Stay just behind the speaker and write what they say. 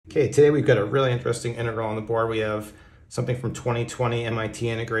Okay, today we've got a really interesting integral on the board. We have something from 2020 MIT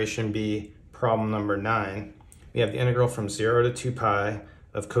Integration B, problem number 9. We have the integral from 0 to 2 pi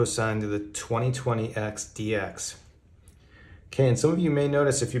of cosine to the 2020x dx. Okay, and some of you may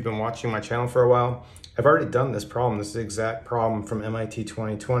notice if you've been watching my channel for a while, I've already done this problem. This is the exact problem from MIT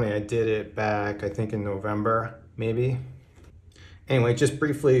 2020. I did it back, I think in November, maybe. Anyway, just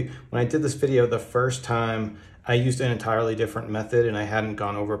briefly, when I did this video the first time, I used an entirely different method and I hadn't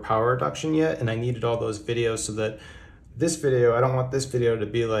gone over power reduction yet, and I needed all those videos so that this video, I don't want this video to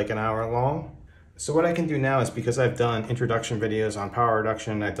be like an hour long. So what I can do now is, because I've done introduction videos on power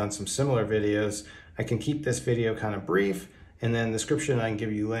reduction, I've done some similar videos, I can keep this video kind of brief, and then in the description I can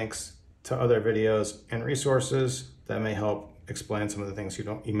give you links to other videos and resources that may help explain some of the things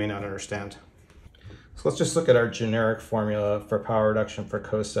you may not understand. So let's just look at our generic formula for power reduction for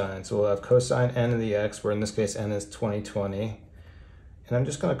cosine. So we'll have cosine n to the x, where in this case n is 2020. And I'm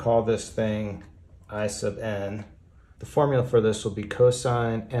just going to call this thing I sub n. The formula for this will be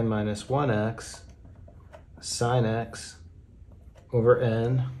cosine n minus 1x sine x over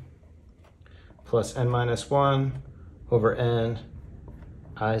n plus n minus 1 over n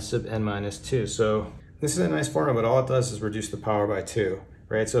I sub n minus 2. So this is a nice formula, but all it does is reduce the power by 2.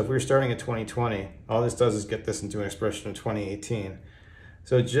 Right? So if we were starting at 2020, all this does is get this into an expression of 2018.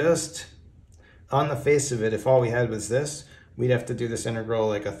 So just on the face of it, if all we had was this, we'd have to do this integral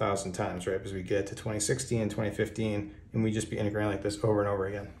like 1,000 times, right? Because we get to 2016 and 2015, and we'd just be integrating like this over and over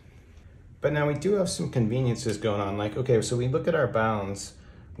again. But now we do have some conveniences going on. Like, okay, so we look at our bounds.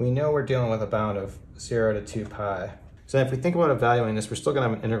 We know we're dealing with a bound of 0 to 2 pi. So if we think about evaluating this, we're still going to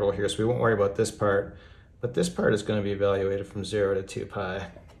have an integral here, so we won't worry about this part. But this part is going to be evaluated from 0 to 2 pi.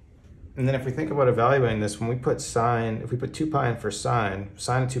 And then if we think about evaluating this, when we put sine, if we put 2 pi in for sine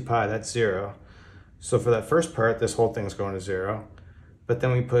of 2 pi, that's 0. So for that first part, this whole thing's going to 0. But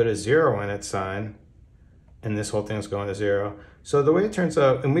then we put a 0 in at sine, and this whole thing's going to 0. So the way it turns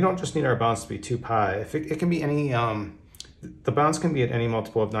out, and we don't just need our bounds to be 2 pi. If it can be any, the bounds can be at any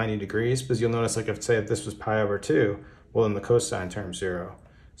multiple of 90 degrees, because you'll notice, like if this was pi over 2, well then the cosine term's 0.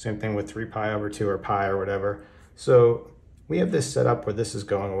 Same thing with 3 pi over 2 or pi or whatever. So we have this set up where this is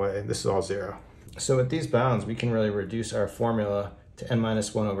going away. This is all 0. So with these bounds, we can really reduce our formula to n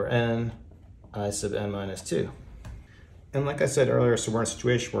minus 1 over n I sub n minus 2. And like I said earlier, so we're in a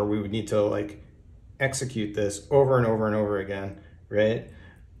situation where we would need to like execute this over and over and over again, right?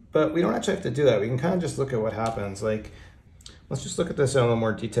 But we don't actually have to do that. We can kind of just look at what happens. Like, let's just look at this in a little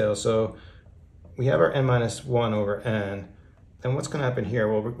more detail. So we have our n minus 1 over n. Then what's going to happen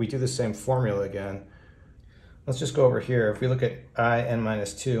here? Well, we do the same formula again. Let's just go over here. If we look at I n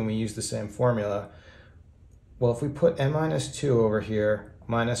minus 2 and we use the same formula, well, if we put n minus 2 over here,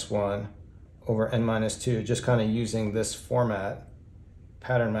 minus 1 over n minus 2, just kind of using this format,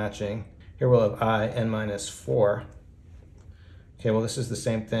 pattern matching, here we'll have I n minus 4. Okay, well, this is the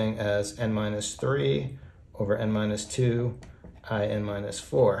same thing as n minus 3 over n minus 2, I n minus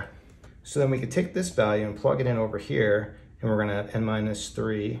 4. So then we could take this value and plug it in over here, and we're going to have n minus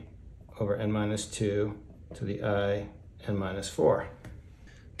 3 over n minus 2 to the I n minus 4.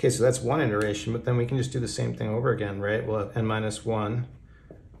 Okay, so that's one iteration, but then we can just do the same thing over again, right? We'll have n minus 1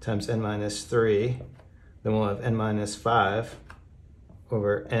 times n minus 3. Then we'll have n minus 5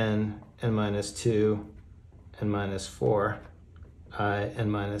 over n minus 2, n minus 4, I n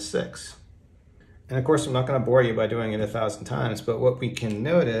minus 6. And of course, I'm not going to bore you by doing it 1,000 times, but what we can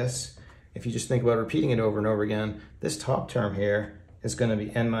notice, if you just think about repeating it over and over again, this top term here is going to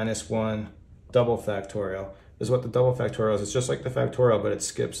be n minus 1 double factorial. This is what the double factorial is. It's just like the factorial, but it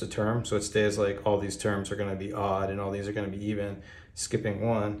skips a term. So it stays like all these terms are going to be odd and all these are going to be even, skipping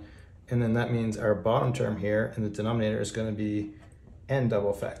 1. And then that means our bottom term here in the denominator is going to be n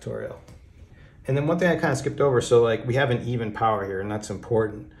double factorial. And then one thing I kind of skipped over, so like we have an even power here, and that's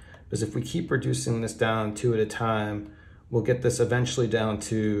important, because if we keep reducing this down 2 at a time, we'll get this eventually down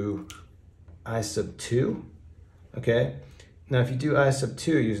to I sub 2, okay? Now if you do I sub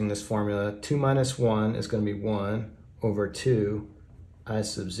 2 using this formula, 2 minus 1 is going to be 1 over 2 I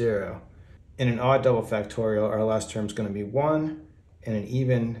sub 0. In an odd double factorial, our last term is going to be 1, and an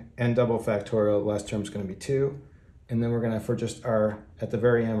even n double factorial, the last term is going to be 2, and then we're going to, for just our, at the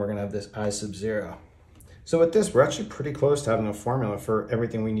very end, we're going to have this I sub 0. So with this, we're actually pretty close to having a formula for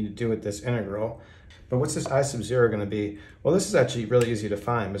everything we need to do with this integral. But what's this I sub 0 going to be? Well, this is actually really easy to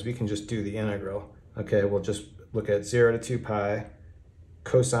find, because we can just do the integral. Okay, we'll just look at 0 to 2 pi,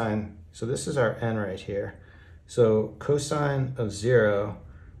 cosine, so this is our n right here. So cosine of 0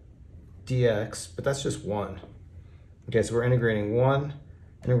 dx, but that's just 1. Okay, so we're integrating 1.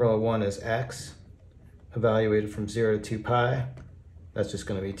 Integral of 1 is x, evaluated from 0 to 2 pi. that's just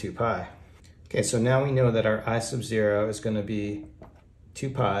going to be 2 pi. Okay, so now we know that our I sub 0 is going to be 2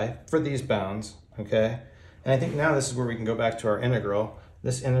 pi for these bounds, okay? And I think now this is where we can go back to our integral.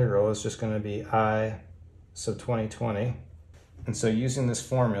 This integral is just going to be I sub 2020. And so using this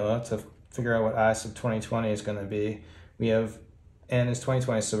formula to figure out what I sub 2020 is going to be, we have n is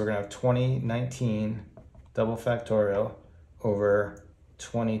 2020, so we're going to have 2019 double factorial over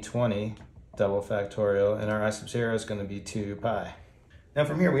 2020 double factorial, and our I sub 0 is going to be 2 pi. Now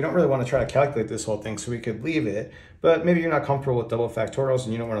from here, we don't really want to try to calculate this whole thing, so we could leave it, but maybe you're not comfortable with double factorials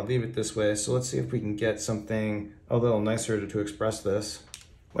and you don't want to leave it this way, so let's see if we can get something a little nicer to express this.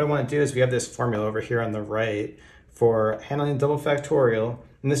 What I want to do is we have this formula over here on the right for handling double factorial,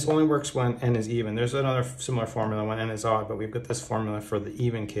 and this only works when n is even. There's another similar formula when n is odd, but we've got this formula for the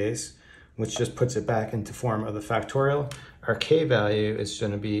even case, which just puts it back into form of the factorial. Our k value is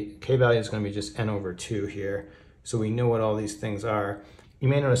going to be just n over 2 here, so we know what all these things are. You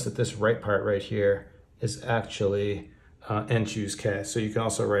may notice that this right part right here is actually n choose k, so you can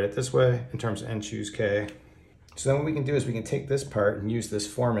also write it this way in terms of n choose k. So then what we can do is we can take this part and use this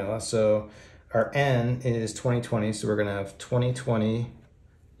formula. So our n is 2020, so we're going to have 2020,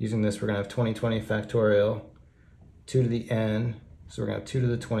 using this we're going to have 2020 factorial, 2 to the n, so we're going to have 2 to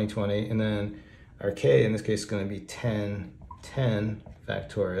the 2020, and then our k in this case is going to be 10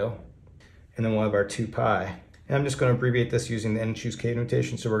 factorial, and then we'll have our 2 pi. And I'm just going to abbreviate this using the n choose k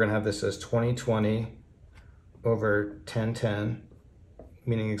notation, so we're going to have this as 2020 over 1010,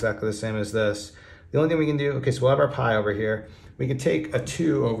 meaning exactly the same as this. The only thing we can do, okay, so we'll have our pi over here. We can take a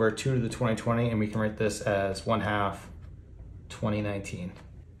 2 over 2 to the 2020, and we can write this as 1/2 2019.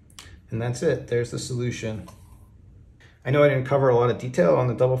 And that's it. There's the solution. I know I didn't cover a lot of detail on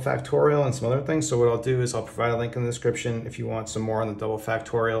the double factorial and some other things, so what I'll do is I'll provide a link in the description if you want some more on the double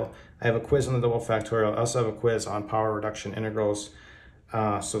factorial. I have a quiz on the double factorial. I also have a quiz on power reduction integrals.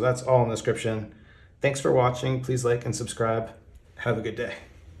 So that's all in the description. Thanks for watching. Please like and subscribe. Have a good day.